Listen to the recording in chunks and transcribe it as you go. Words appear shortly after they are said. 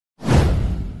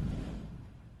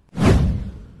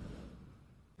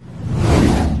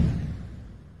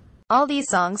All these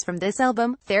songs from this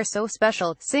album, they're so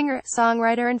special, singer,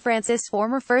 songwriter and France's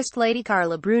former First Lady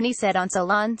Carla Bruni said on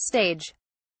Salon stage.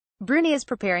 Bruni is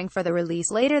preparing for the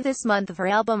release later this month of her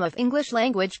album of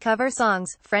English-language cover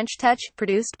songs, French Touch,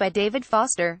 produced by David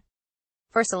Foster.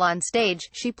 For Salon stage,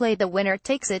 she played The Winner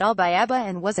Takes It All by ABBA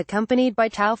and was accompanied by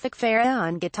Taoufik Farah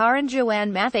on guitar and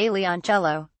Joanne Mathali on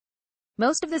cello.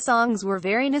 Most of the songs were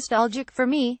very nostalgic for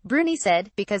me, Bruni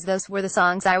said, because those were the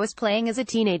songs I was playing as a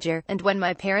teenager, and when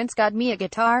my parents got me a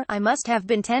guitar, I must have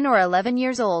been 10 or 11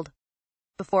 years old.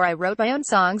 Before I wrote my own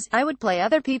songs, I would play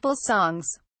other people's songs.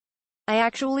 I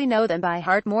actually know them by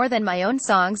heart more than my own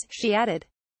songs, she added.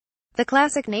 The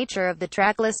classic nature of the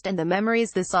tracklist and the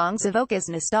memories the songs evoke is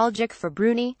nostalgic for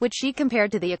Bruni, which she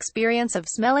compared to the experience of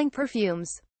smelling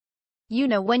perfumes. You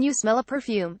know, when you smell a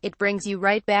perfume, it brings you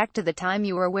right back to the time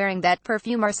you were wearing that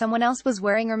perfume or someone else was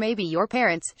wearing, or maybe your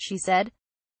parents, she said.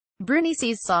 Bruni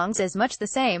sees songs as much the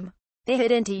same. They hit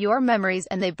into your memories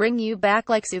and they bring you back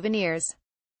like souvenirs.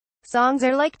 Songs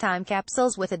are like time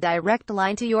capsules with a direct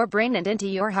line to your brain and into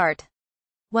your heart.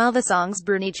 While the songs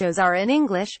Bruni chose are in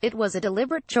English, it was a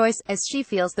deliberate choice, as she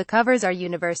feels the covers are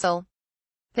universal.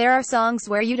 There are songs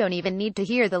where you don't even need to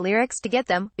hear the lyrics to get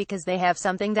them, because they have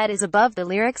something that is above the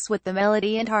lyrics with the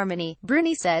melody and harmony,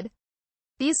 Bruni said.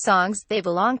 These songs, they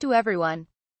belong to everyone.